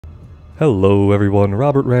Hello everyone,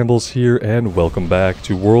 Robert Rambles here, and welcome back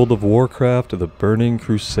to World of Warcraft, the Burning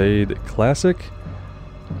Crusade Classic,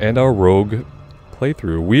 and our Rogue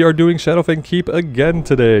playthrough. We are doing Shadowfang Keep again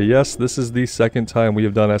today. Yes, this is the second time we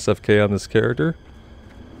have done SFK on this character.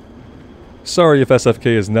 Sorry if SFK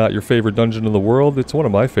is not your favorite dungeon in the world, it's one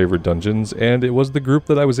of my favorite dungeons, and it was the group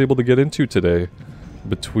that I was able to get into today.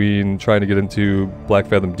 Between trying to get into Black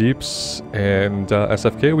Fathom Deeps and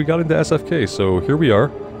SFK, we got into SFK, so here we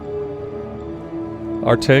are.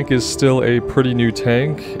 Our tank is still a pretty new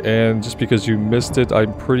tank, and just because you missed it,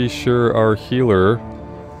 I'm pretty sure our healer,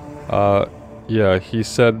 yeah, he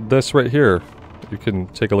said this right here. You can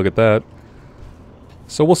take a look at that.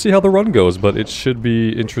 So we'll see how the run goes, but it should be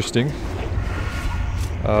interesting.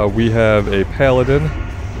 We have a paladin,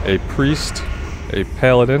 a priest, a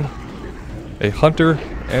paladin, a hunter,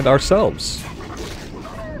 and ourselves.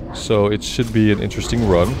 So it should be an interesting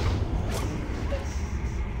run.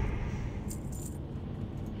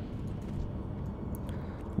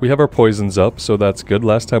 We have our poisons up, so that's good.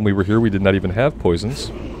 Last time we were here, we did not even have poisons.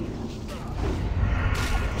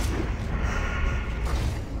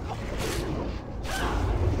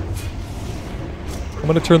 I'm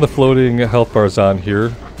going to turn the floating health bars on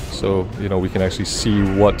here, so, you know, we can actually see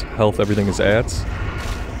what health everything is at.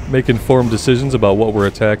 Make informed decisions about what we're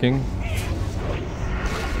attacking.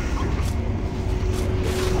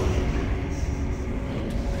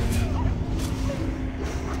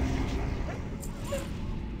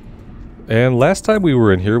 And last time we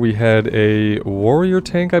were in here, we had a warrior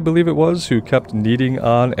tank, I believe it was, who kept needing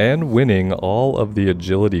on and winning all of the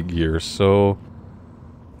agility gear. So,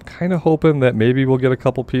 kind of hoping that maybe we'll get a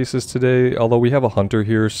couple pieces today, although we have a hunter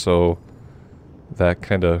here, so that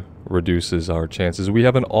kind of reduces our chances. We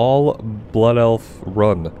have an all Blood Elf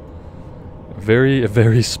run. Very,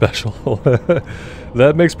 very special.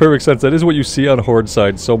 That makes perfect sense. That is what you see on Horde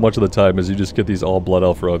side so much of the time, is you just get these all Blood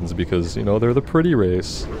Elf runs because, you know, they're the pretty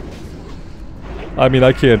race. I mean,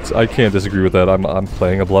 I can't disagree with that. I'm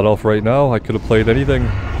playing a Blood Elf right now. I could have played anything.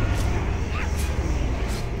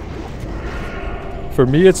 For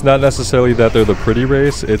me, it's not necessarily that they're the pretty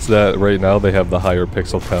race, it's that right now they have the higher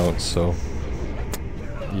pixel counts, so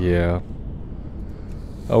yeah.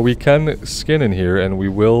 We can skin in here, and we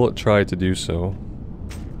will try to do so.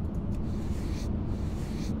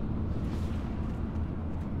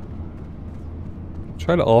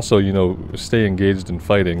 Try to also, you know, stay engaged in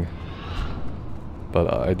fighting.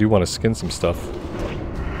 But I do want to skin some stuff.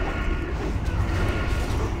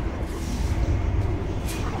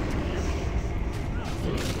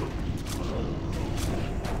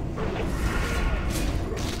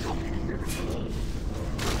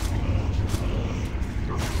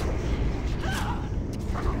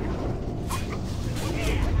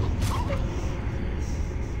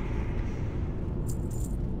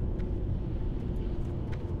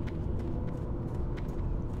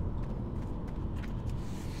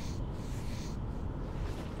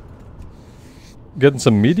 Getting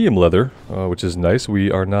some medium leather, which is nice.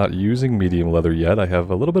 We are not using medium leather yet. I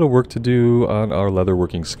have a little bit of work to do on our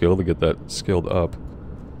leatherworking skill to get that skilled up.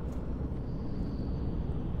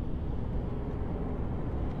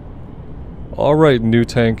 Alright, new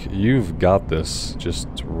tank, you've got this. Just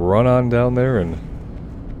run on down there and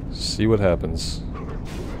see what happens.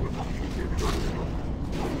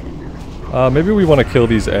 Maybe we want to kill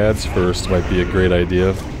these ads first, might be a great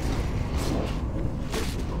idea.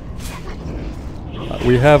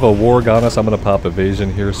 We have a warg on us. I'm going to pop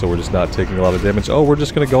evasion here, so we're just not taking a lot of damage. Oh, we're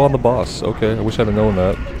just going to go on the boss. Okay, I wish I'd have known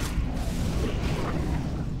that.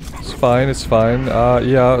 It's fine, it's fine.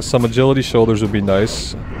 Yeah, some agility shoulders would be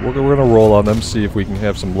nice. We're going to roll on them, see if we can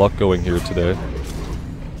have some luck going here today.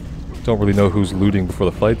 Don't really know who's looting before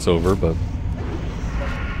the fight's over, but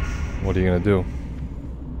what are you going to do?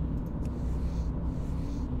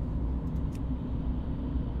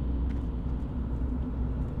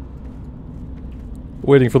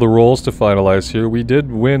 Waiting for the rolls to finalize here. We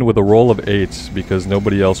did win with a roll of 8 because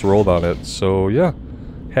nobody else rolled on it. So yeah,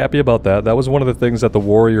 happy about that. That was one of the things that the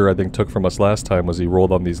warrior I think took from us last time, was he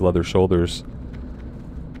rolled on these leather shoulders.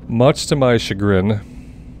 Much to my chagrin.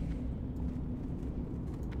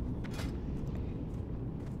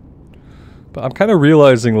 But I'm kind of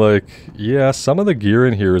realizing, like, yeah, some of the gear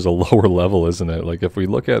in here is a lower level, isn't it? Like, if we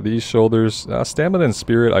look at these shoulders, stamina and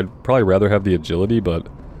spirit, I'd probably rather have the agility, but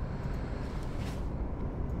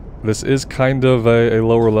this is kind of a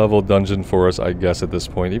lower level dungeon for us, I guess, at this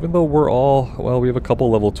point. Even though we're all, well, we have a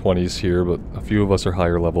couple level 20s here, but a few of us are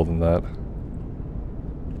higher level than that.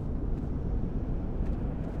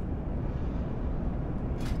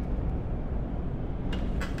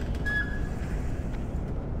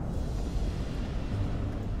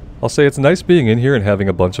 I'll say it's nice being in here and having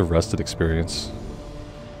a bunch of rested experience.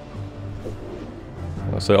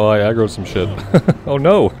 I'll say, oh, I aggroed some shit. Oh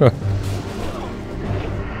no!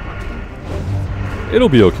 It'll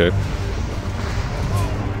be okay.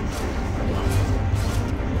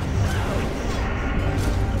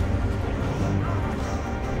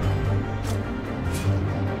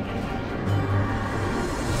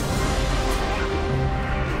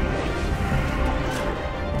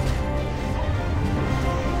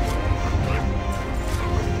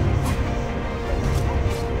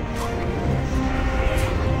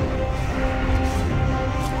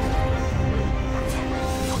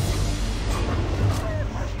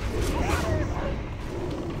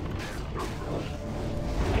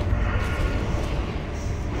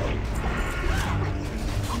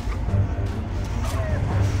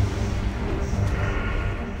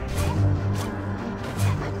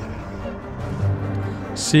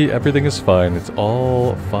 See, everything is fine. It's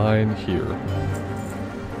all fine here.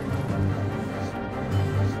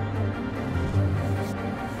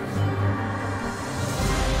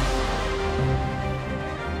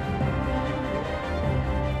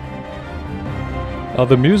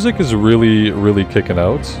 The music is really kicking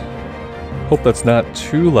out. Hope that's not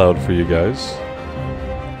too loud for you guys.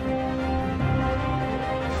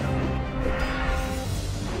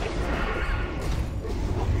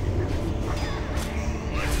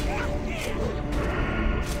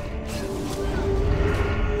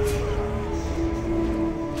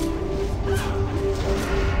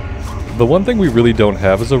 The one thing we really don't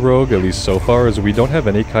have as a rogue, at least so far, is we don't have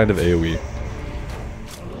any kind of AoE.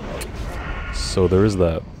 So there is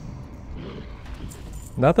that.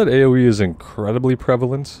 Not that AoE is incredibly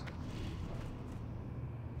prevalent,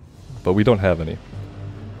 but we don't have any.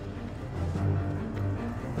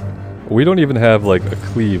 We don't even have like a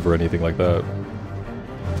cleave or anything like that.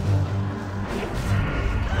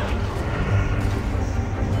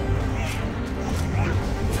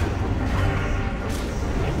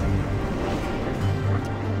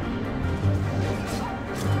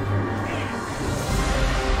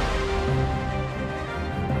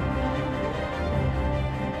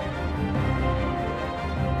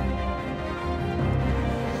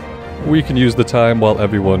 We can use the time while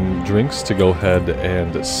everyone drinks to go ahead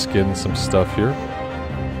and skin some stuff here.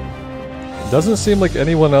 Doesn't seem like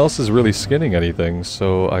anyone else is really skinning anything,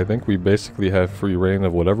 so I think we basically have free reign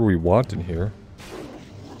of whatever we want in here.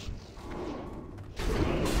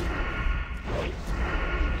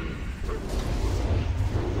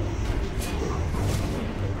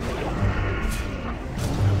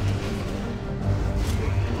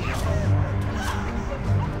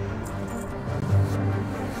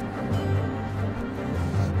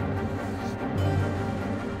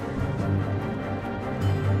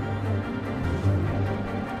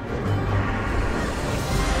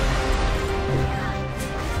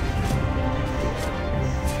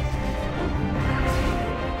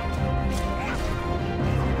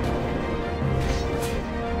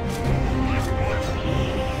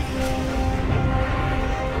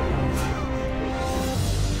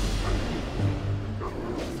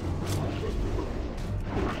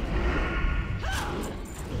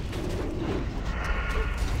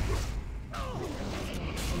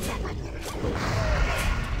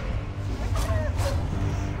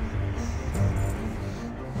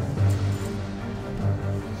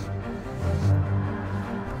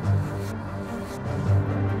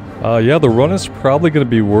 Yeah, the run is probably going to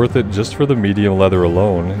be worth it just for the medium leather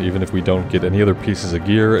alone, even if we don't get any other pieces of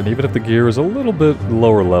gear, and even if the gear is a little bit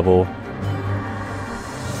lower level.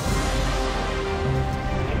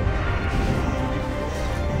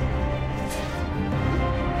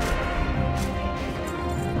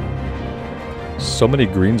 So many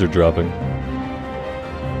greens are dropping.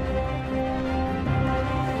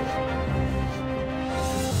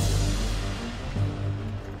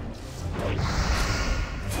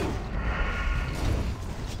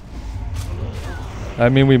 I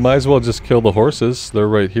mean, we might as well just kill the horses. They're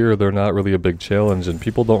right here. They're not really a big challenge, and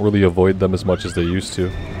people don't really avoid them as much as they used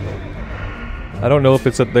to. I don't know if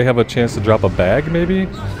it's that they have a chance to drop a bag, maybe?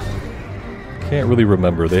 Can't really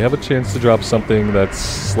remember. They have a chance to drop something that's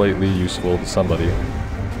slightly useful to somebody.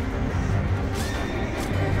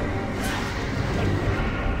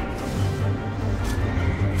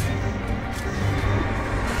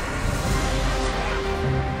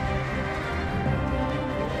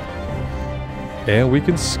 And we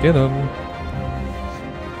can skin them.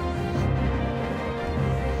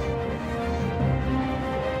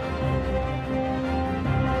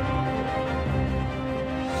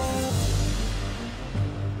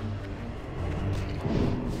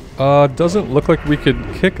 Doesn't look like we could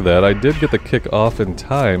kick that. I did get the kick off in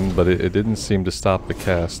time, but it didn't seem to stop the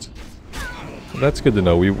cast. That's good to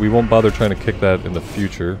know. We won't bother trying to kick that in the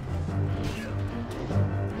future.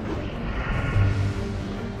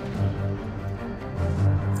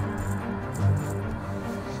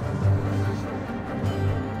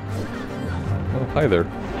 Oh, hi there.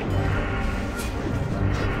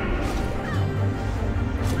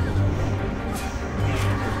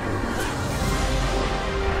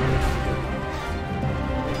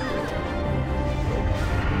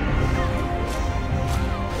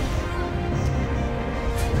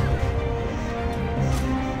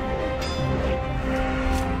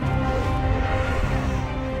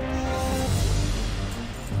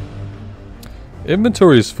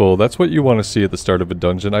 Inventory is full. That's what you want to see at the start of a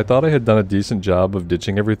dungeon. I thought I had done a decent job of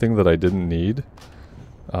ditching everything that I didn't need.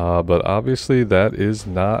 But obviously that is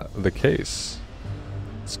not the case.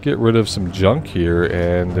 Let's get rid of some junk here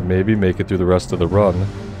and maybe make it through the rest of the run.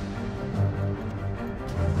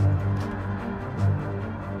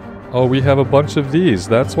 Oh, we have a bunch of these.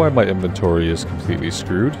 That's why my inventory is completely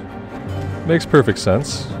screwed. Makes perfect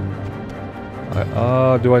sense.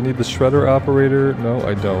 Do I need the shredder operator? No,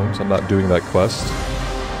 I don't. I'm not doing that quest.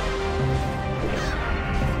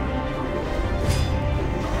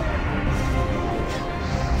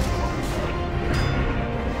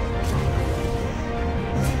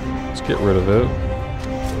 Let's get rid of it.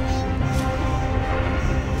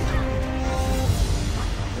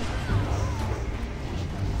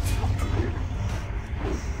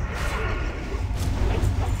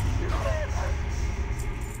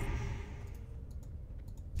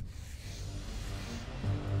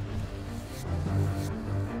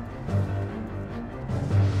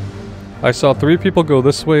 I saw 3 people go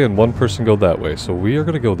this way and 1 person go that way, so we are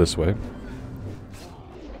going to go this way.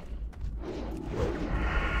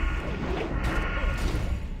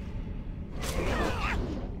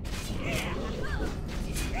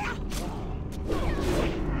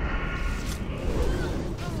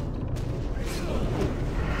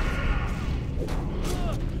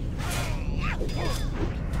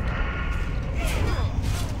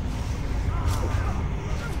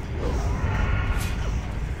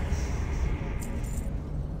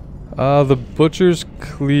 The Butcher's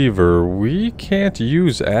Cleaver. We can't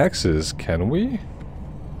use axes, can we?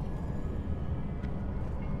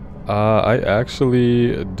 I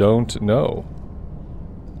actually don't know.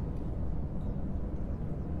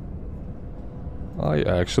 I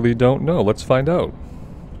actually don't know. Let's find out.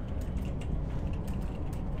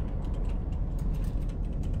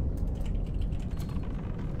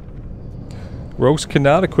 Rogues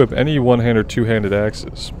cannot equip any one-hand or two-handed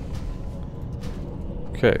axes.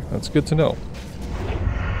 Okay, that's good to know.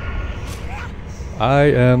 I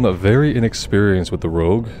am very inexperienced with the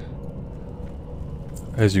rogue,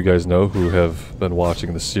 as you guys know who have been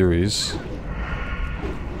watching the series.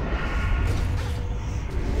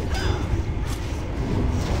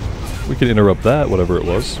 We can interrupt that, whatever it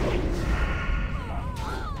was.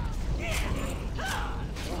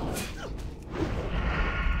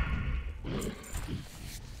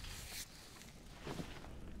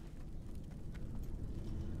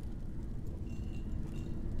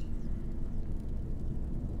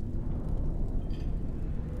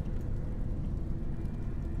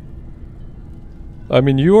 I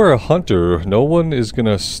mean, you are a hunter. No one is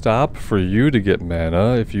gonna stop for you to get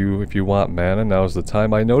mana. If you want mana, now's the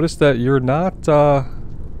time. I noticed that you're not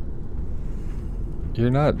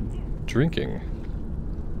drinking.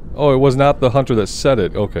 Oh, it was not the hunter that said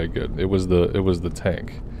it. Okay, good. It was the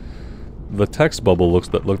tank. The text bubble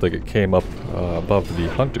looked like it came up above the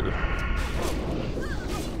hunter.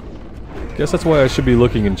 Guess that's why I should be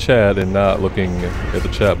looking in chat and not looking at the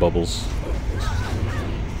chat bubbles.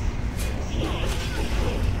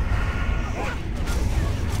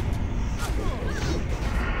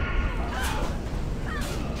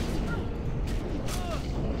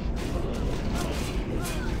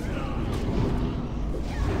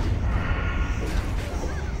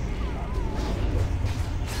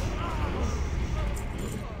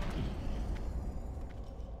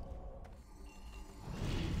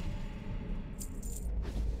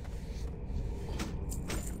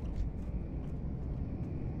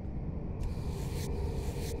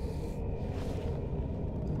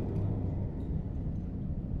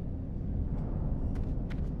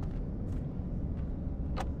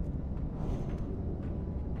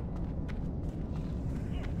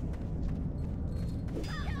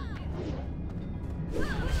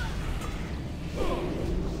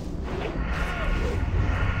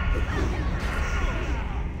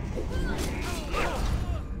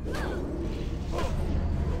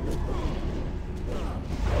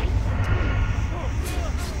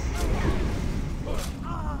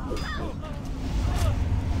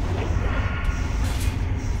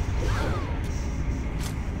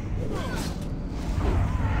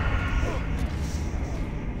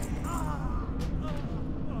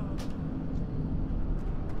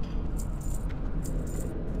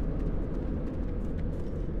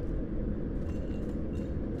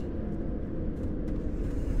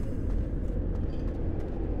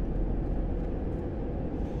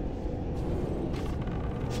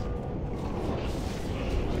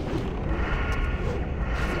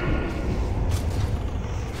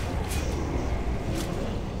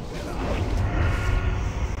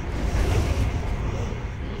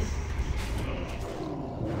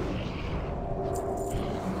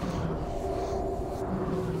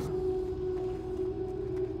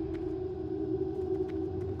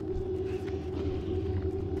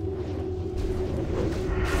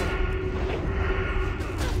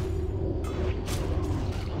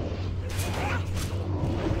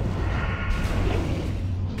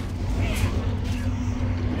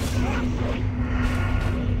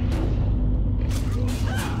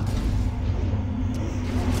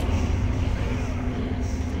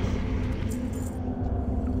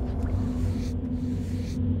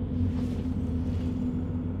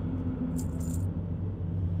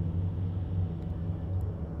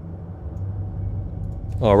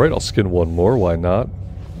 Alright, I'll skin one more, why not?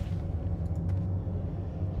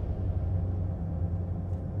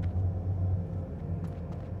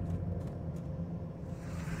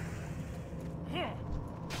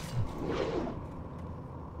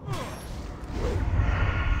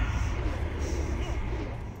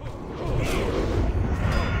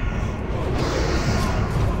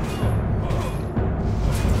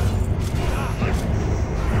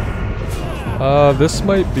 This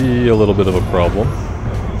might be a little bit of a problem.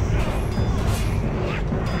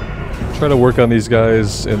 Try to work on these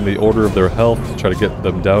guys in the order of their health to try to get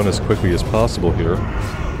them down as quickly as possible here.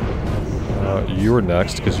 You're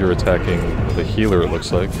next because you're attacking the healer, it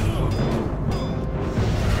looks like.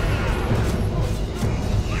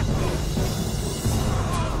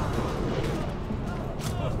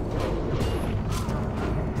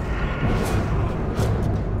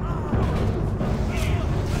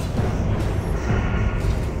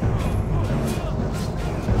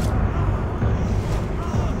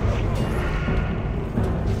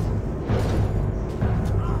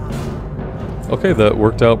 Okay, that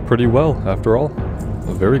worked out pretty well, after all.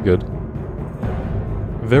 Very good.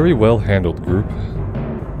 Very well handled, group.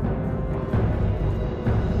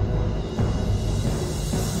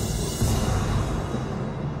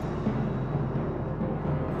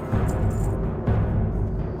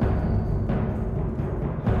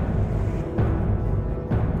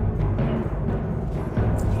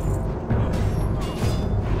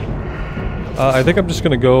 I think I'm just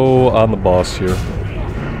gonna go on the boss here.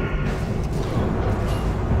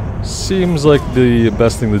 Seems like the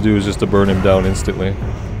best thing to do is just to burn him down instantly.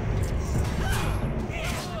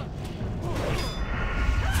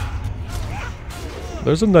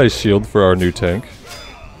 There's a nice shield for our new tank.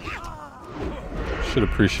 Should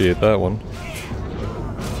appreciate that one.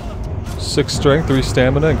 6 strength, 3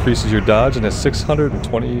 stamina, increases your dodge, and has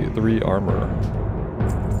 623 armor.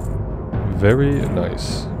 Very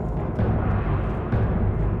nice.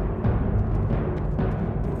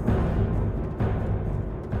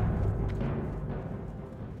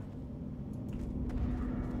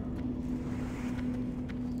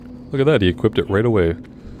 Look at that, he equipped it right away.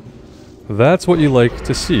 That's what you like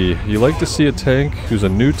to see. You like to see a tank who's a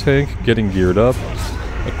new tank getting geared up,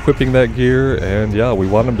 equipping that gear, and yeah, we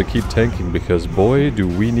want him to keep tanking because boy, do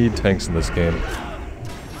we need tanks in this game.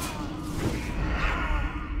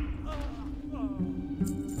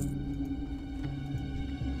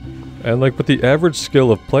 And like with the average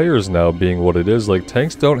skill of players now being what it is, like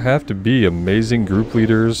tanks don't have to be amazing group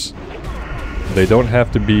leaders. They don't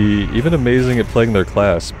have to be even amazing at playing their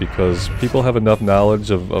class because people have enough knowledge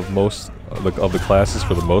of most of the classes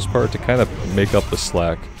for the most part to kind of make up the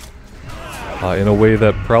slack in a way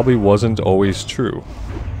that probably wasn't always true.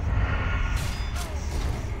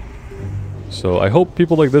 So I hope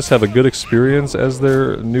people like this have a good experience as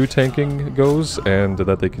their new tanking goes and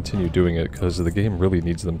that they continue doing it because the game really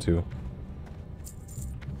needs them to.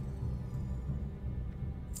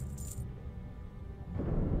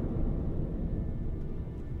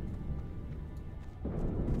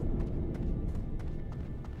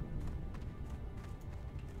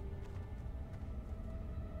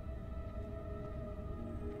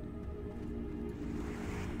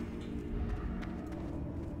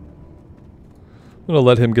 I'm gonna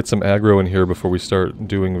let him get some aggro in here before we start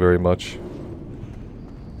doing very much.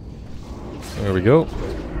 There we go.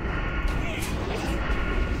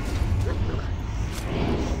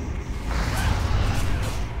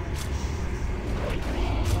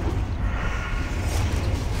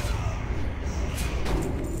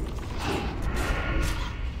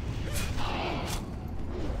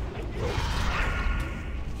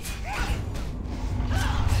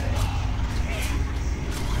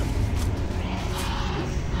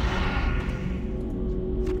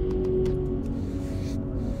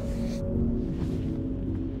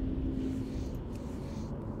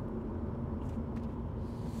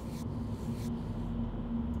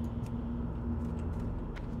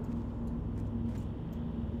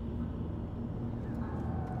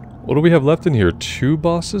 What do we have left in here? 2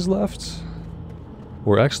 bosses left?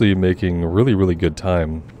 We're actually making really, really good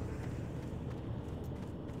time.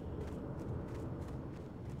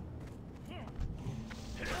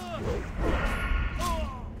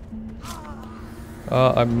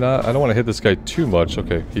 I don't want to hit this guy too much.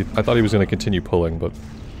 Okay, I thought he was going to continue pulling, but...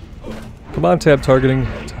 Come on, tab targeting.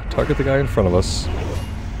 Target the guy in front of us.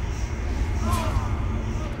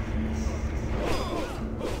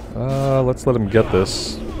 Let's let him get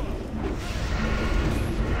this.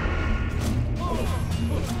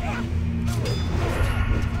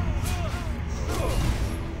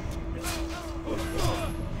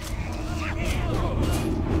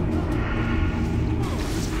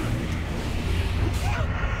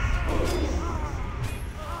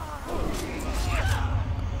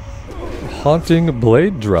 Haunting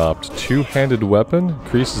Blade dropped. Two-handed weapon.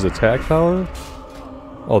 Increases attack power.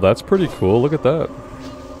 Oh, that's pretty cool. Look at that.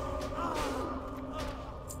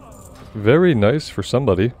 Very nice for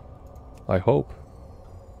somebody. I hope.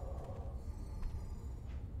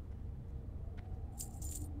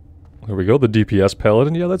 There we go, the DPS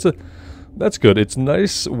Paladin. Yeah, that's good. It's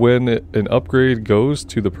nice when an upgrade goes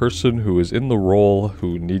to the person who is in the role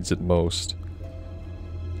who needs it most.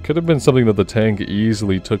 Could have been something that the tank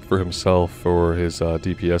easily took for himself for his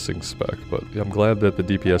DPSing spec, but I'm glad that the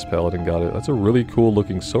DPS Paladin got it. That's a really cool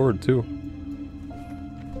looking sword too.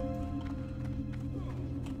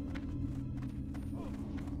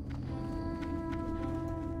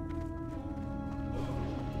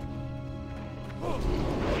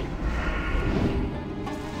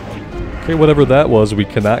 Okay, whatever that was, we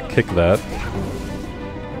cannot kick that.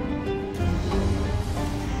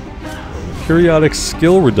 Periodic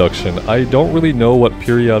skill reduction. I don't really know what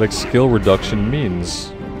periodic skill reduction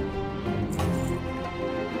means.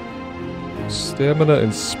 Stamina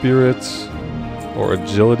and spirit, or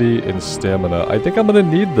agility and stamina. I think I'm gonna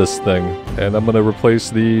need this thing, and I'm gonna replace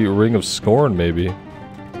the Ring of Scorn, maybe.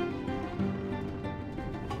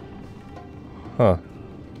 Huh.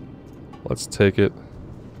 Let's take it.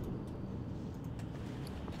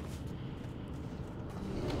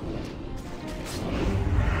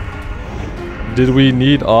 Did we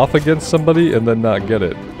need off against somebody and then not get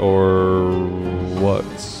it? Or what?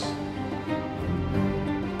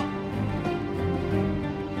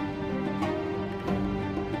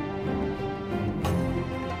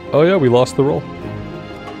 Oh yeah, we lost the roll.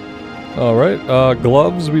 Alright,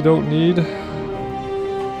 gloves we don't need.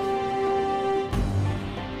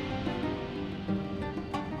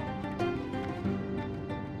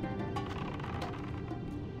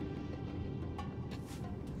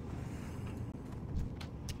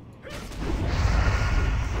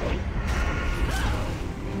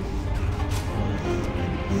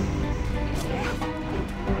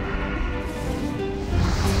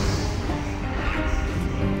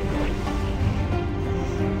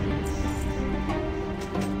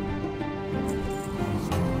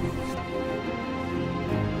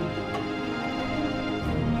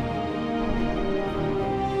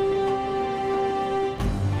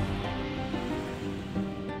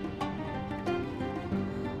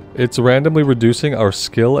 It's randomly reducing our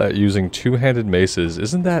skill at using two-handed maces.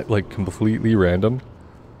 Isn't that, like, completely random?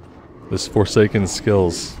 This Forsaken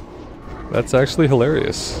skills. That's actually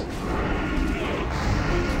hilarious.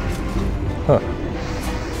 Huh.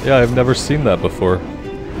 Yeah, I've never seen that before.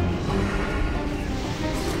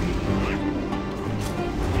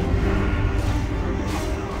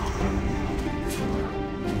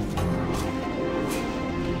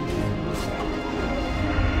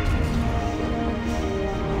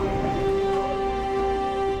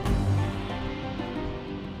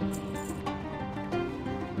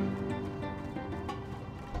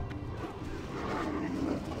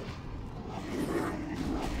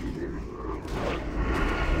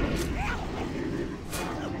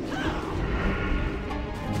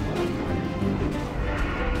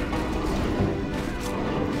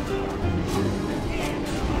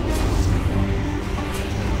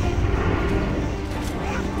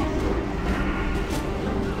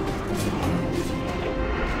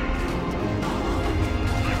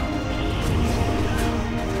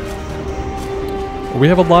 We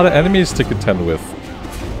have a lot of enemies to contend with.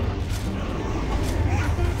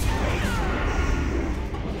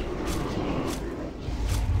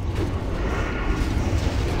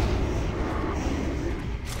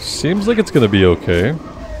 Seems like it's gonna be okay.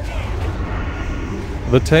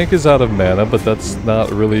 The tank is out of mana, but that's not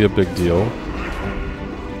really a big deal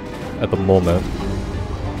at the moment.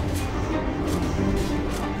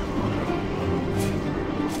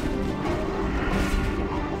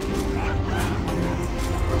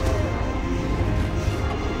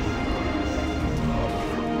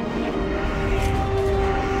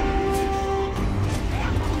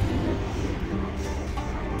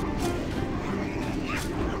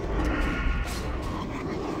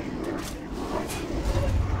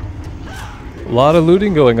 A lot of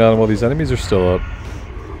looting going on while these enemies are still up.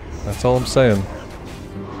 That's all I'm saying.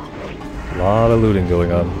 A lot of looting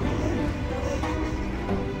going on.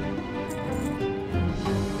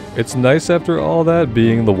 It's nice after all that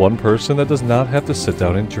being the one person that does not have to sit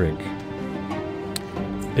down and drink.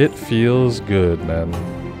 It feels good, man.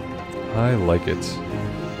 I like it.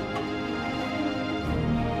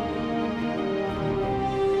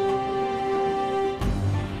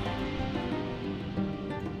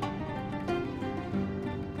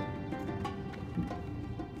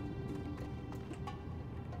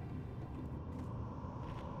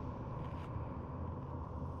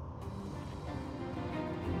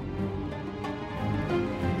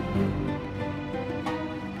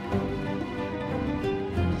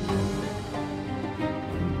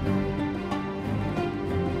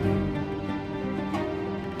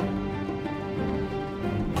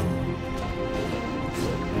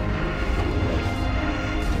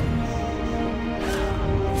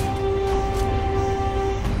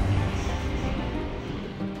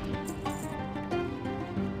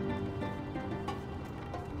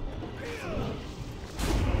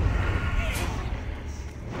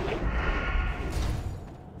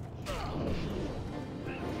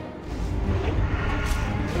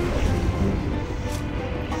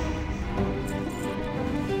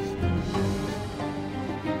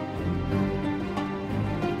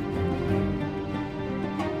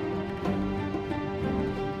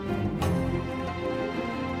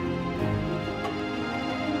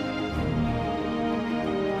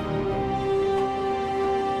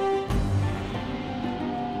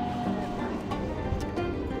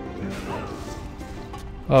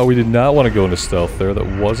 We did not want to go into stealth there. That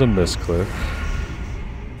was a misclick.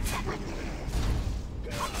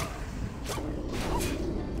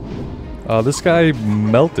 This guy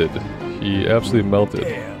melted. He absolutely melted.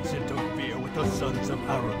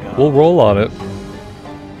 We'll roll on it.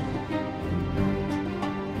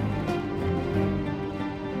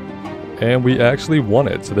 And we actually won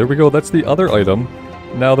it. So there we go. That's the other item.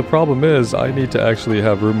 Now the problem is I need to actually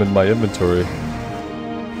have room in my inventory.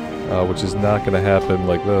 Which is not going to happen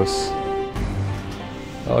like this.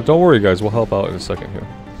 Don't worry guys, we'll help out in a second here.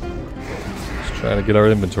 Just trying to get our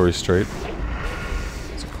inventory straight.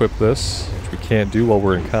 Let's equip this, which we can't do while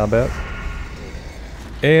we're in combat.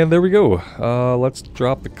 And there we go. Let's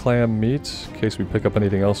drop the clam meat in case we pick up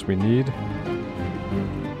anything else we need.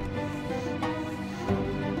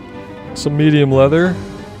 Some medium leather.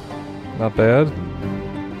 Not bad.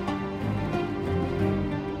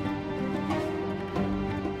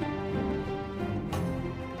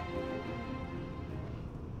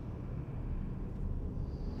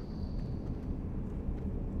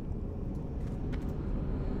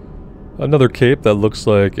 Another cape that looks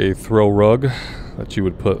like a throw rug that you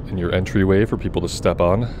would put in your entryway for people to step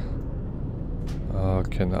on.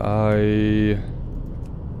 Can I...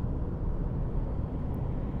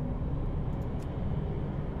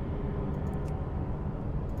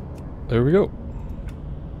 There we go.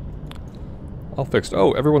 All fixed.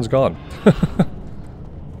 Oh, everyone's gone.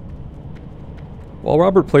 While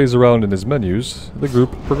Robert plays around in his menus, the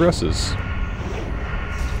group progresses.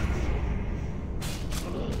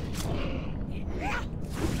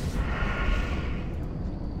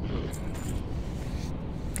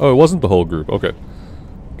 Oh, it wasn't the whole group. Okay.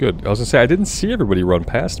 Good. I was gonna say, I didn't see everybody run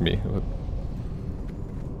past me.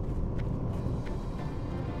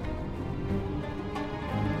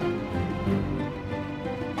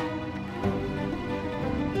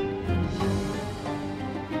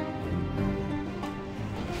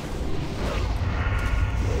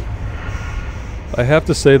 I have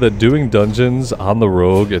to say that doing dungeons on the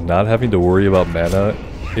rogue and not having to worry about mana,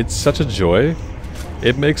 it's such a joy.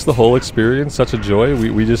 It makes the whole experience such a joy.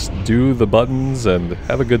 We just do the buttons and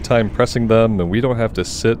have a good time pressing them, and we don't have to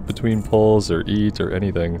sit between pulls or eat or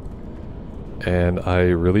anything. And I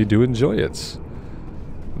really do enjoy it.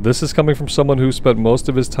 This is coming from someone who spent most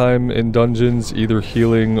of his time in dungeons either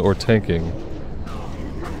healing or tanking.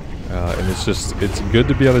 And it's good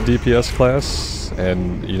to be on a DPS class,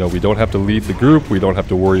 and you know, we don't have to lead the group, we don't have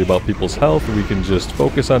to worry about people's health, we can just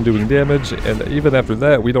focus on doing damage, and even after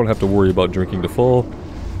that, we don't have to worry about drinking to full.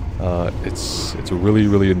 It's really,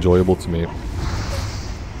 really enjoyable to me.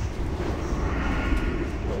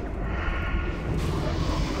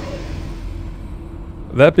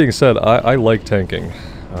 That being said, I like tanking.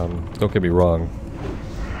 Don't get me wrong.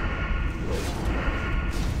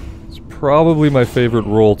 It's probably my favorite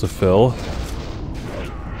role to fill.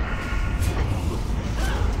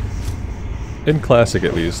 In Classic,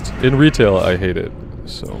 at least. In Retail, I hate it.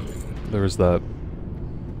 So, there's that.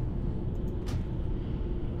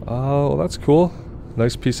 Oh, that's cool.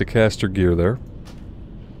 Nice piece of caster gear there.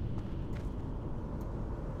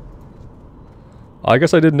 I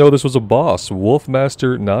guess I didn't know this was a boss.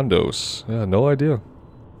 Wolfmaster Nandos. Yeah, no idea.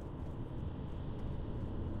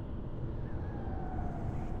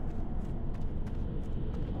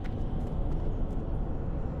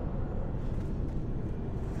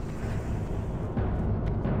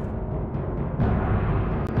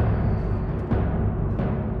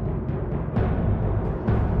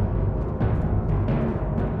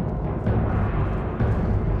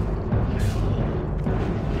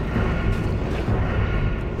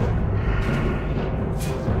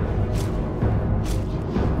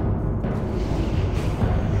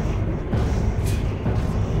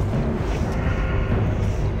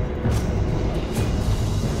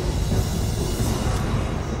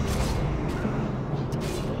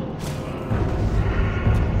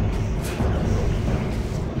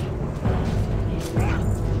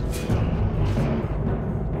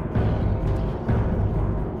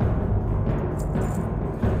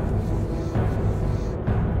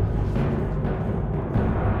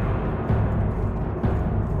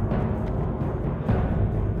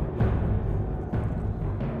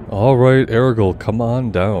 Alright, Erigel, come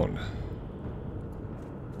on down.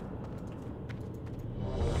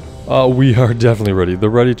 We are definitely ready. The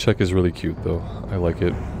ready check is really cute, though. I like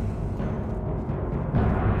it.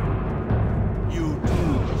 You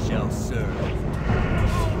too shall serve.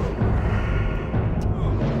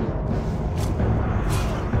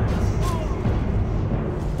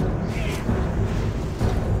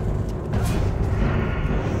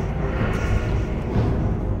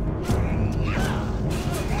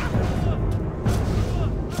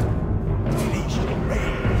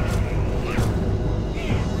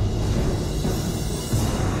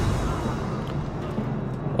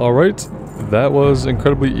 Alright, that was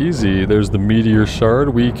incredibly easy. There's the meteor shard.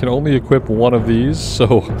 We can only equip one of these,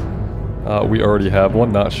 so we already have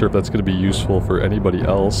one. Not sure if that's going to be useful for anybody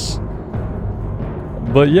else.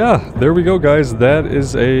 But yeah, there we go, guys. That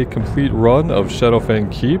is a complete run of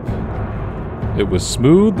Shadowfang Keep. It was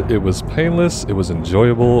smooth, it was painless, it was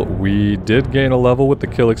enjoyable. We did gain a level with the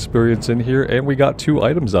kill experience in here, and we got 2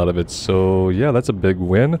 items out of it. So yeah, that's a big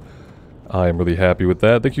win. I am really happy with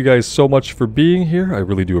that. Thank you guys so much for being here. I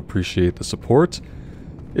really do appreciate the support.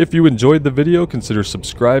 If you enjoyed the video, consider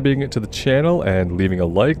subscribing to the channel and leaving a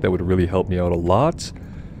like. That would really help me out a lot.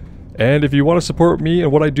 And if you want to support me and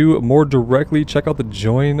what I do more directly, check out the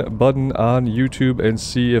join button on YouTube and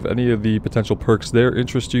see if any of the potential perks there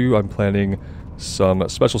interest you. I'm planning some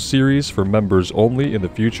special series for members only in the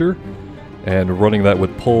future, and running that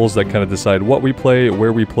with polls that kind of decide what we play,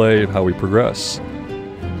 where we play, and how we progress.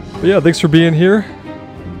 But yeah, thanks for being here.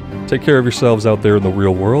 Take care of yourselves out there in the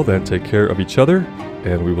real world, and take care of each other,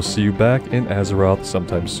 and we will see you back in Azeroth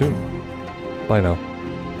sometime soon. Bye now.